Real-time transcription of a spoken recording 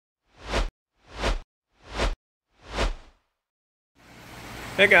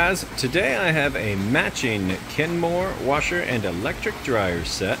Hey guys, today I have a matching Kenmore washer and electric dryer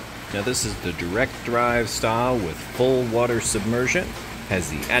set. Now this is the direct drive style with full water submersion,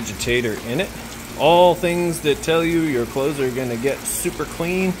 has the agitator in it. All things that tell you your clothes are going to get super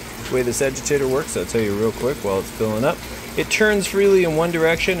clean. The way this agitator works, I'll tell you real quick while it's filling up. It turns freely in one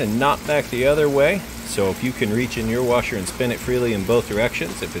direction and not back the other way. So if you can reach in your washer and spin it freely in both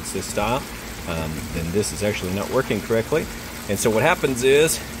directions, if it's this style, then this is actually not working correctly. And so what happens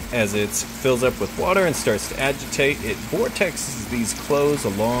is, as it fills up with water and starts to agitate, it vortexes these clothes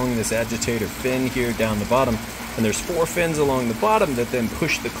along this agitator fin here down the bottom. And there's 4 fins along the bottom that then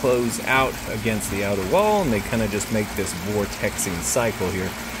push the clothes out against the outer wall, and they kind of just make this vortexing cycle here.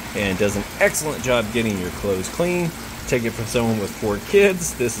 And it does an excellent job getting your clothes clean. Take it from someone with 4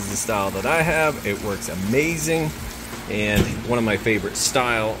 kids. This is the style that I have. It works amazing. And one of my favorite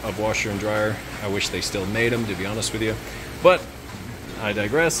style of washer and dryer. I wish they still made them, to be honest with you. But I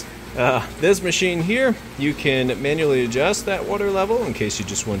digress. This machine here, you can manually adjust that water level in case you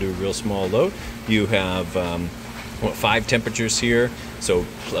just want to do a real small load. You have 5 temperatures here, so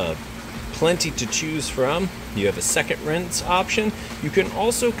plenty to choose from. You have a second rinse option. You can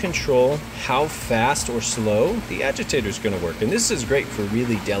also control how fast or slow the agitator is going to work. And this is great for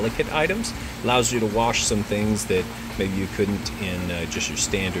really delicate items. Allows you to wash some things that maybe you couldn't in just your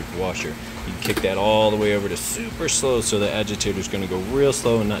standard washer. You can kick that all the way over to super slow, so the agitator is going to go real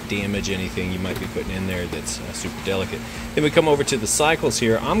slow and not damage anything you might be putting in there that's super delicate. Then we come over to the cycles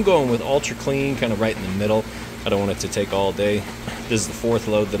here. I'm going with ultra clean, kind of right in the middle. I don't want it to take all day. This is the 4th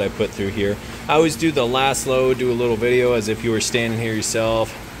load that I put through here. I always do the last load, do a little video as if you were standing here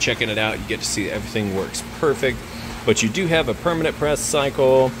yourself, checking it out. You get to see everything works perfect. But you do have a permanent press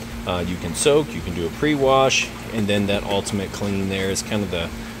cycle. You can soak, you can do a pre-wash, and then that ultimate clean there is kind of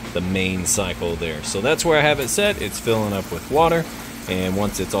the main cycle there. So that's where I have it set. It's filling up with water. And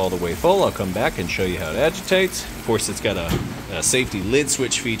once it's all the way full, I'll come back and show you how it agitates. Of course, it's got a safety lid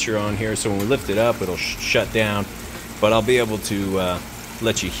switch feature on here, so when we lift it up, it'll shut down. But I'll be able to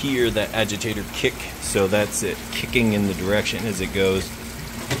let you hear that agitator kick, so that's it kicking in the direction as it goes.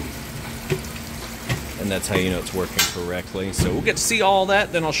 And that's how you know it's working correctly. So we'll get to see all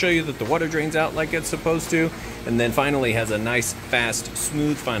that, then I'll show you that the water drains out like it's supposed to, and then finally has a nice, fast,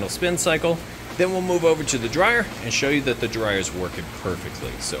 smooth final spin cycle. Then we'll move over to the dryer and show you that the dryer is working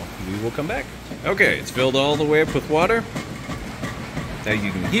perfectly. So we will come back. Okay, it's filled all the way up with water. Now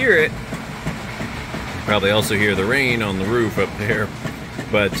you can hear it. You probably also hear the rain on the roof up there.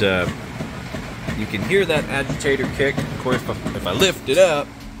 But you can hear that agitator kick. Of course, if I lift it up,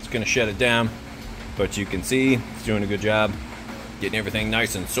 it's going to shut it down. But you can see it's doing a good job getting everything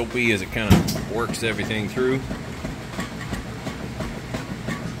nice and soapy as it kind of works everything through.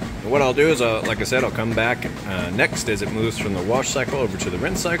 What I'll do is, like I said, I'll come back next as it moves from the wash cycle over to the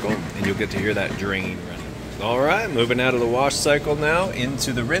rinse cycle, and you'll get to hear that drain running. All right, moving out of the wash cycle now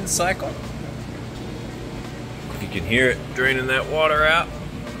into the rinse cycle. You can hear it draining that water out.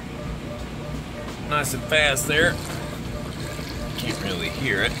 Nice and fast there. Can't really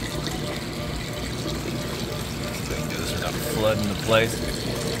hear it. This is not flooding the place.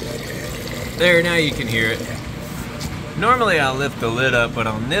 There, now you can hear it. Normally I'll lift the lid up, but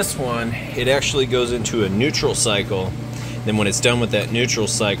on this one, it actually goes into a neutral cycle. Then when it's done with that neutral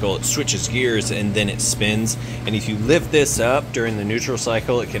cycle, it switches gears and then it spins. And if you lift this up during the neutral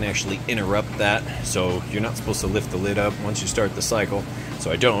cycle, it can actually interrupt that. So you're not supposed to lift the lid up once you start the cycle. So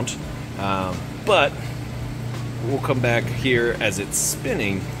I don't. But we'll come back here as it's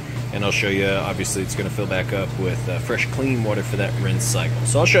spinning, and I'll show you, obviously it's going to fill back up with fresh clean water for that rinse cycle.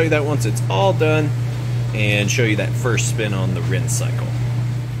 So I'll show you that once it's all done, and show you that first spin on the rinse cycle.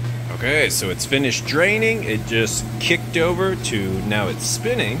 Okay, so it's finished draining. It just kicked over to now it's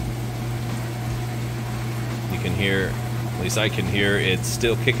spinning. You can hear, at least I can hear, it's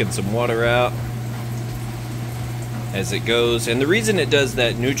still kicking some water out as it goes. And the reason it does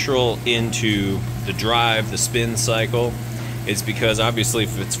that neutral into the drive, the spin cycle, is because obviously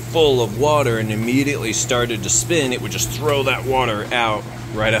if it's full of water and immediately started to spin, it would just throw that water out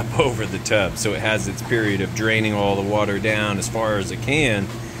right up over the tub. So it has its period of draining all the water down as far as it can,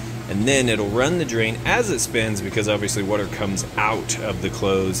 and then it'll run the drain as it spins, because obviously water comes out of the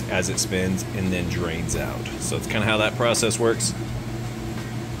clothes as it spins and then drains out. So it's kind of how that process works.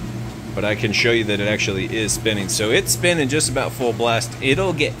 But I can show you that it actually is spinning. So it's spinning just about full blast.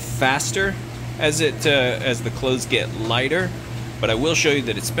 It'll get faster as the clothes get lighter, but I will show you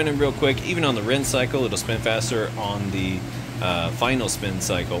that it's spinning real quick. Even on the rinse cycle, it'll spin faster on the final spin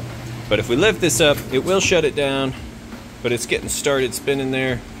cycle. But if we lift this up, it will shut it down, but it's getting started spinning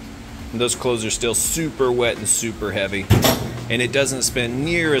there. And those clothes are still super wet and super heavy. and it doesn't spend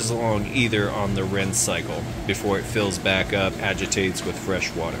near as long either on the rinse cycle before it fills back up, agitates with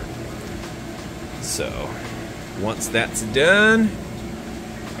fresh water. So once that's done,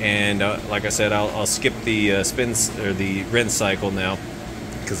 and like I said, I'll skip the spins or the rinse cycle now,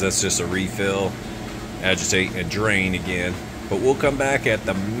 because that's just a refill, agitate, and drain again. But we'll come back at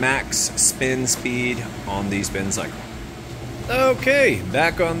the max spin speed on the spin cycle. Okay,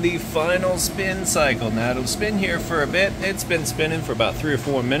 back on the final spin cycle. Now it'll spin here for a bit. It's been spinning for about 3 or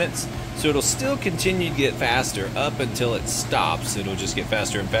 4 minutes, so it'll still continue to get faster up until it stops. It'll just get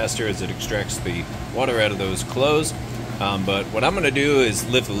faster and faster as it extracts the water out of those clothes. But what I'm going to do is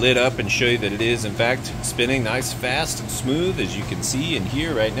lift the lid up and show you that it is in fact spinning nice, fast, and smooth, as you can see and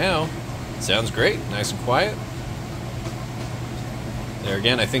hear right now. Sounds great, nice and quiet. There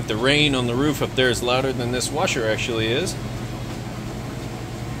again, I think the rain on the roof up there is louder than this washer actually is.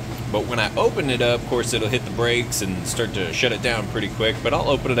 But when I open it up, of course, it'll hit the brakes and start to shut it down pretty quick. But I'll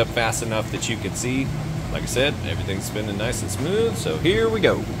open it up fast enough that you can see. Like I said, everything's spinning nice and smooth. So here we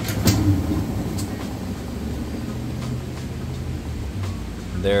go.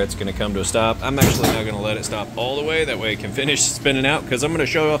 There, it's going to come to a stop. I'm actually not going to let it stop all the way. That way it can finish spinning out, because I'm going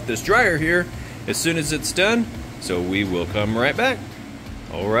to show off this dryer here as soon as it's done. So we will come right back.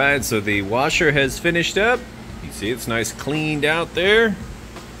 Alright, so the washer has finished up. You see it's nice cleaned out there.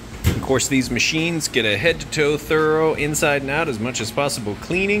 Of course, these machines get a head-to-toe thorough inside and out as much as possible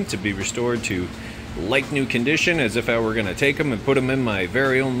cleaning to be restored to like new condition, as if I were going to take them and put them in my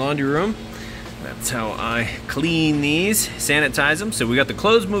very own laundry room. That's how I clean these, sanitize them. So we got the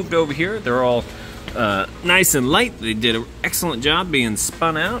clothes moved over here. They're all nice and light. They did an excellent job being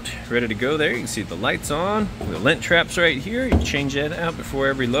spun out, ready to go there. You can see the lights on, the lint traps right here. You can change that out before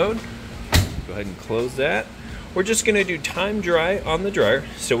every load. Go ahead and close that. We're just going to do time dry on the dryer.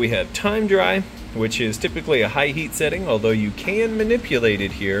 So we have time dry, which is typically a high heat setting, although you can manipulate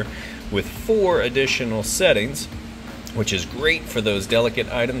it here with 4 additional settings, which is great for those delicate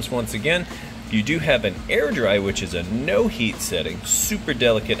items. Once again, you do have an air dry, which is a no heat setting. Super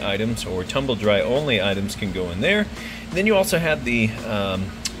delicate items or tumble dry only items can go in there. And then you also have the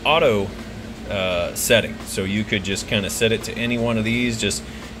auto setting, so you could just kind of set it to any one of these. Just,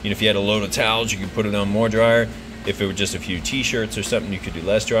 you know, if you had a load of towels, you could put it on more dryer. If it were just a few t-shirts or something, you could do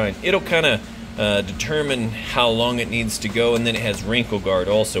less dry. And it'll kind of determine how long it needs to go. And then it has wrinkle guard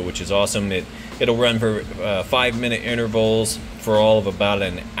also, which is awesome. It'll run for 5-minute intervals for all of about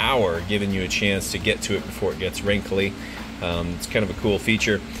an hour, giving you a chance to get to it before it gets wrinkly. It's kind of a cool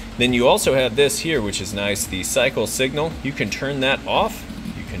feature. Then you also have this here, which is nice, the cycle signal. You can turn that off.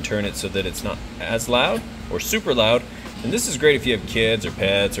 You can turn it so that it's not as loud or super loud. And this is great if you have kids or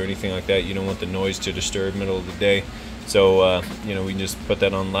pets or anything like that. You don't want the noise to disturb middle of the day. So, you know, we can just put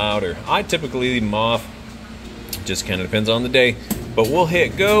that on loud, or I typically leave them off. Just kind of depends on the day. But we'll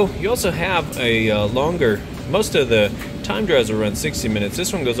hit go. You also have a longer, most of the time dryers will run 60 minutes.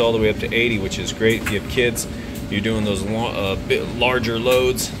 This one goes all the way up to 80, which is great if you have kids. You're doing those bit larger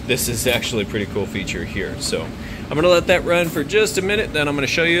loads. This is actually a pretty cool feature here. So I'm going to let that run for just a minute. Then I'm going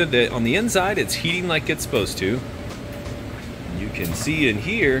to show you that on the inside it's heating like it's supposed to. You can see in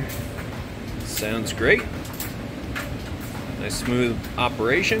here, sounds great. Nice smooth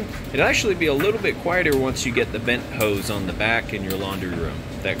operation. It'll actually be a little bit quieter once you get the vent hose on the back in your laundry room.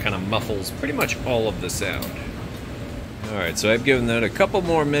 That kind of muffles pretty much all of the sound. Alright, so I've given that a couple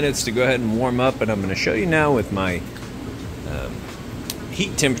more minutes to go ahead and warm up, and I'm going to show you now with my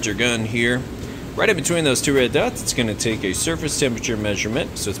heat temperature gun here. Right in between those 2 red dots, it's going to take a surface temperature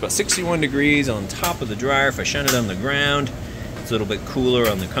measurement. So it's about 61 degrees on top of the dryer. If I shine it on the ground, it's a little bit cooler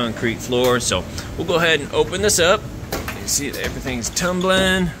on the concrete floor. So we'll go ahead and open this up. You see that everything's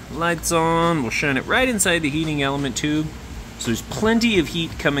tumbling, lights on. We'll shine it right inside the heating element tube. So there's plenty of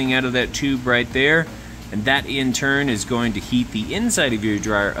heat coming out of that tube right there, and that in turn is going to heat the inside of your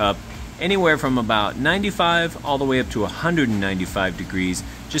dryer up anywhere from about 95 all the way up to 195 degrees.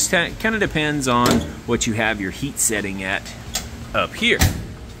 Just kind of depends on what you have your heat setting at up here,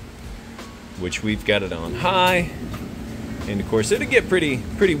 which we've got it on high. And of course it'll get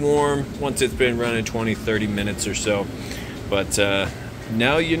pretty warm once it's been running 20-30 minutes or so. But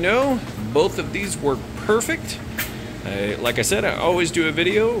now you know, both of these work perfect. Like I said, I always do a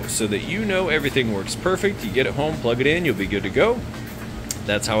video so that you know everything works perfect. You get it home, plug it in, you'll be good to go.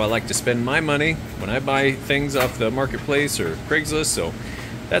 That's how I like to spend my money when I buy things off the marketplace or Craigslist. So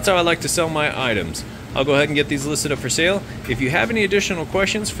that's how I like to sell my items. I'll go ahead and get these listed up for sale. If you have any additional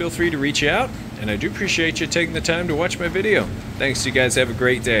questions, feel free to reach out. And I do appreciate you taking the time to watch my video. Thanks, you guys. Have a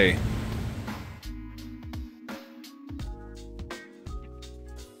great day.